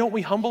 So why don't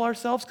we humble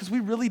ourselves? Because we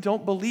really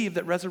don't believe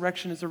that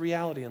resurrection is a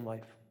reality in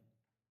life.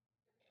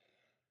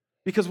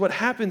 Because what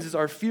happens is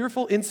our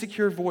fearful,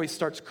 insecure voice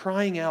starts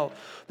crying out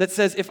that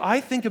says, if I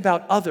think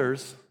about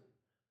others,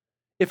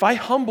 if I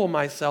humble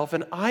myself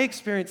and I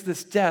experience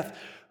this death,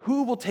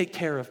 who will take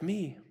care of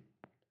me?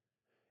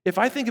 If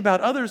I think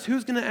about others,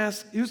 who's going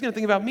to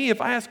think about me?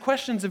 If I ask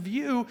questions of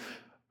you,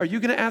 are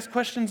you going to ask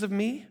questions of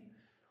me?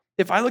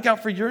 If I look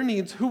out for your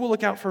needs, who will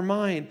look out for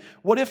mine?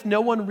 What if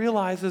no one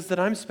realizes that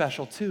I'm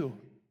special too?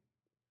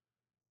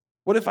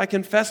 What if I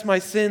confess my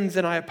sins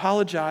and I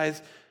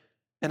apologize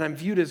and I'm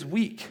viewed as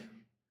weak?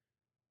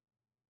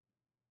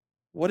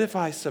 What if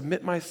I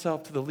submit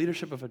myself to the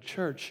leadership of a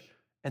church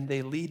and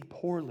they lead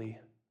poorly,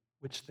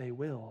 which they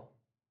will?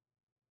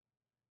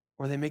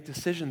 Or they make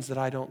decisions that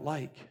I don't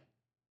like?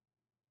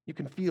 You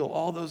can feel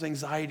all those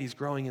anxieties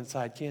growing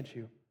inside, can't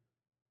you?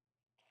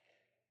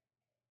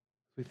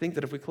 We think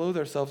that if we clothe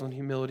ourselves in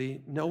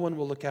humility, no one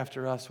will look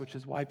after us, which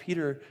is why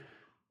Peter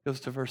goes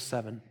to verse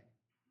 7.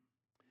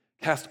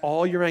 Cast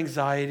all your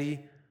anxiety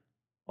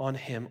on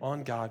him,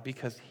 on God,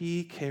 because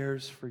he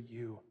cares for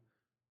you.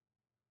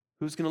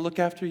 Who's going to look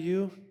after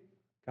you?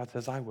 God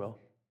says, I will.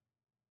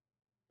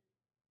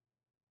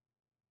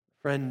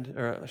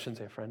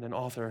 An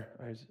author,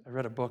 I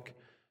read a book,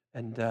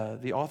 and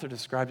the author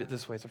described it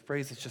this way. It's a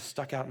phrase that's just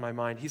stuck out in my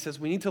mind. He says,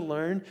 we need to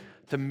learn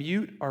to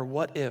mute our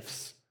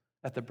what-ifs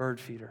at the bird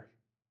feeder.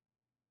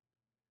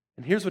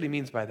 And here's what he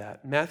means by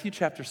that. Matthew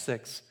chapter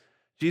 6,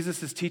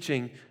 Jesus is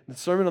teaching the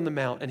Sermon on the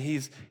Mount, and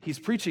he's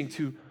preaching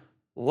to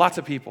lots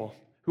of people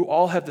who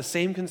all have the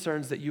same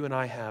concerns that you and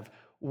I have.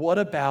 What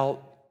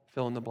about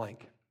fill in the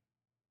blank?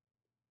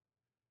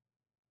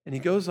 And he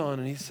goes on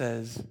and he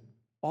says,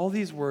 all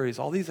these worries,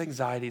 all these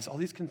anxieties, all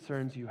these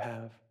concerns you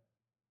have,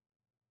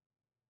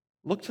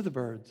 look to the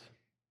birds. See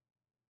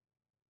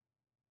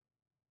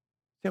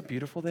how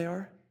beautiful they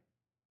are?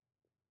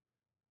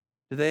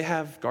 Do they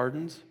have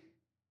gardens?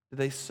 Do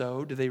they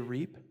sow? Do they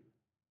reap?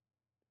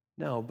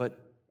 No, but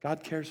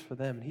God cares for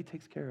them, and he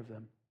takes care of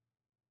them.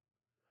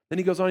 Then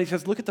he goes on, he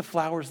says, look at the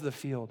flowers of the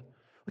field.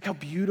 Look how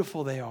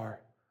beautiful they are.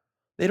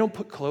 They don't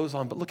put clothes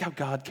on, but look how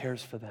God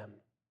cares for them.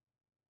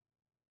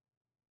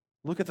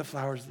 Look at the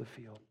flowers of the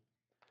field.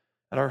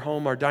 At our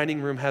home, our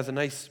dining room has a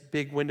nice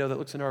big window that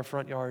looks into our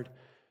front yard.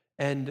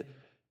 And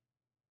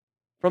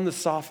from the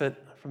soffit,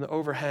 from the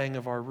overhang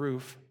of our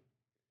roof,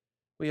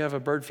 we have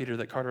a bird feeder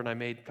that Carter and I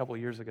made a couple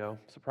years ago.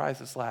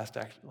 Surprised this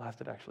lasted,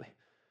 actually.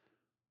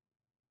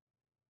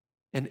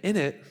 And in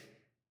it,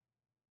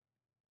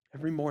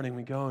 every morning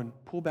we go and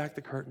pull back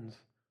the curtains.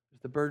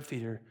 There's the bird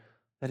feeder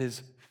that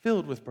is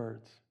filled with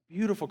birds.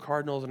 Beautiful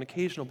cardinals, an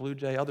occasional blue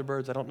jay, other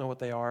birds, I don't know what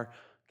they are.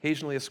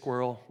 Occasionally a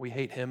squirrel. We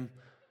hate him.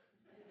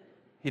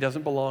 He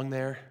doesn't belong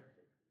there.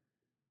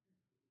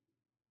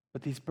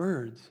 But these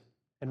birds,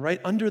 and right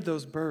under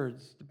those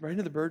birds, right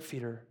under the bird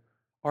feeder,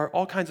 are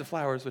all kinds of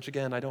flowers, which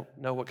again, I don't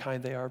know what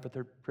kind they are, but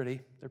they're pretty.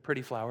 They're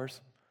pretty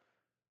flowers.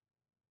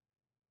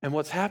 And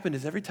what's happened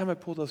is every time I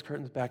pull those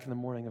curtains back in the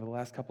morning over the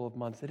last couple of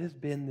months, it has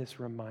been this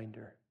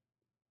reminder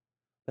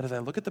that as I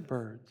look at the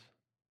birds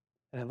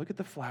and I look at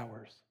the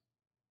flowers,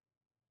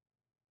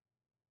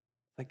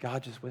 like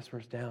God just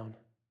whispers down,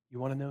 you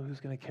want to know who's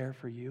going to care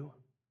for you?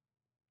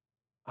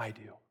 I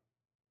do.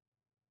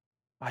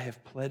 I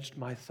have pledged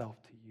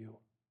myself to you.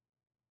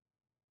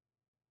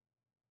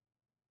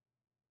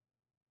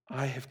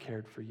 I have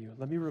cared for you.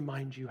 Let me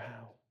remind you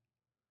how.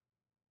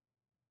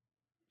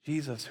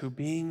 Jesus, who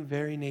being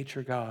very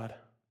nature God,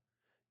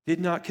 did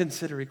not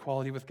consider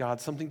equality with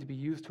God something to be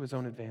used to his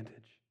own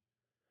advantage.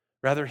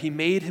 Rather, he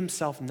made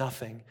himself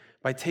nothing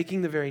by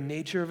taking the very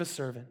nature of a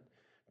servant,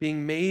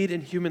 being made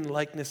in human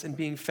likeness and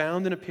being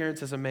found in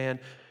appearance as a man.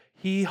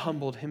 He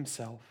humbled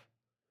himself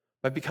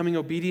by becoming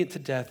obedient to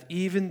death,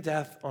 even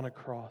death on a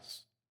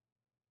cross.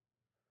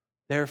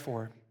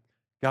 Therefore,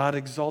 God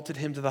exalted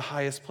him to the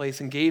highest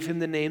place and gave him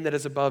the name that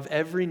is above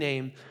every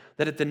name,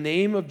 that at the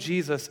name of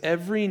Jesus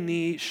every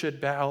knee should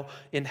bow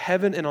in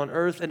heaven and on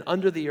earth and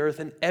under the earth,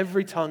 and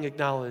every tongue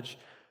acknowledge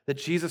that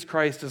Jesus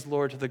Christ is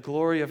Lord, to the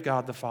glory of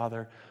God the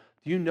Father.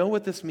 Do you know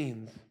what this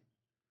means?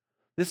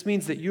 This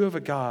means that you have a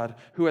God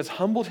who has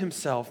humbled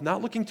himself,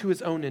 not looking to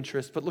his own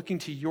interest, but looking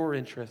to your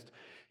interest.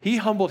 He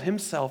humbled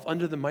himself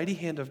under the mighty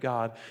hand of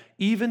God,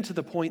 even to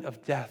the point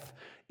of death,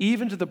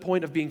 even to the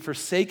point of being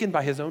forsaken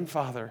by his own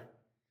Father.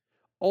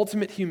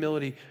 Ultimate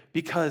humility,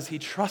 because he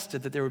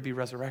trusted that there would be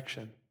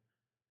resurrection.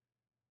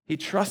 He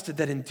trusted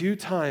that in due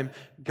time,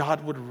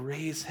 God would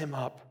raise him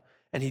up.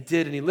 And he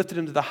did, and he lifted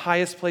him to the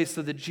highest place,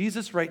 so that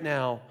Jesus right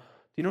now, do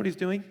you know what he's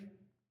doing?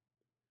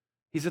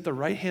 He's at the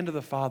right hand of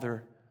the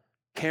Father,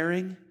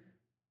 caring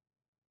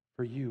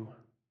for you,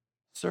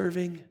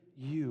 serving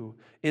you,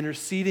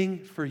 interceding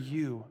for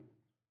you.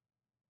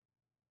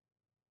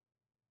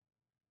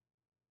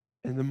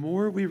 And the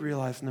more we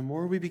realize and the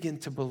more we begin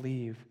to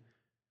believe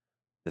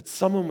that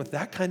someone with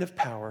that kind of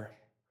power,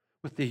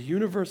 with the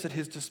universe at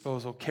his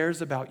disposal,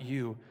 cares about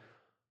you,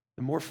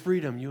 the more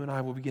freedom you and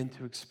I will begin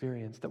to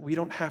experience, that we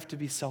don't have to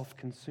be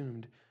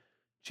self-consumed.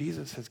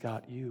 Jesus has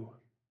got you.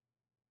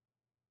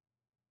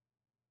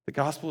 The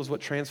gospel is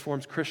what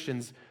transforms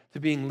Christians to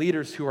being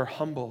leaders who are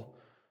humble,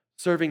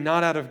 serving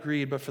not out of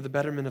greed, but for the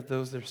betterment of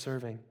those they're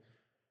serving.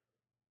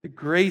 The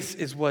grace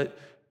is what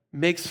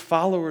makes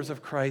followers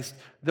of Christ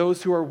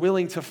those who are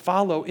willing to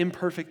follow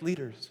imperfect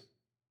leaders.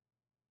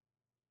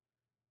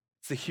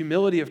 It's the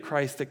humility of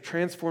Christ that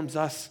transforms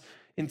us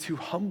into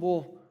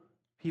humble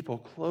people,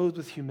 clothed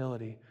with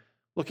humility,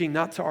 looking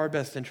not to our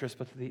best interest,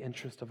 but to the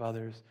interest of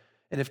others.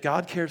 And if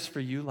God cares for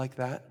you like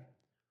that,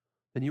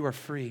 then you are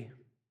free.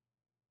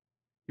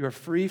 You are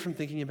free from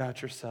thinking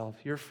about yourself.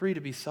 You're free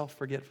to be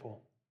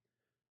self-forgetful.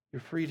 You're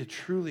free to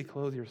truly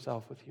clothe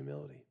yourself with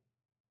humility.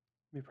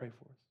 Let me pray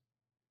for us.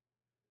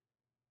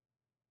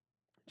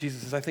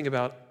 Jesus, as I think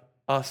about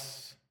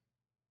us,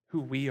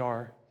 who we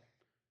are,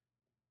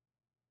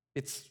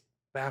 it's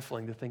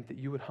baffling to think that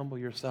you would humble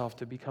yourself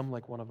to become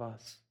like one of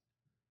us.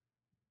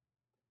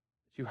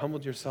 You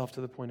humbled yourself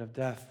to the point of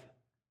death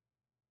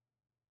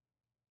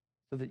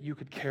so that you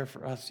could care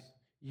for us.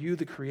 You,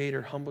 the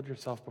Creator, humbled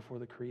yourself before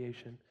the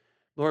creation.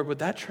 Lord, would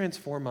that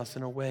transform us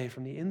in a way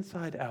from the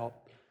inside out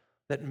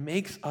that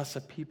makes us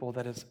a people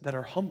that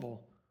are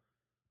humble,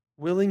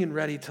 willing and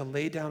ready to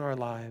lay down our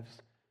lives.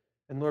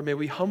 And Lord, may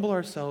we humble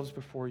ourselves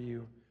before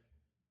you,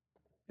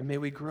 and may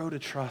we grow to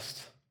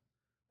trust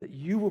that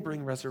you will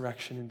bring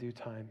resurrection in due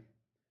time.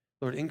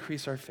 Lord,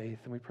 increase our faith,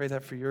 and we pray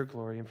that for your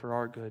glory and for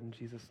our good. In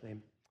Jesus'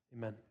 name,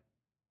 amen.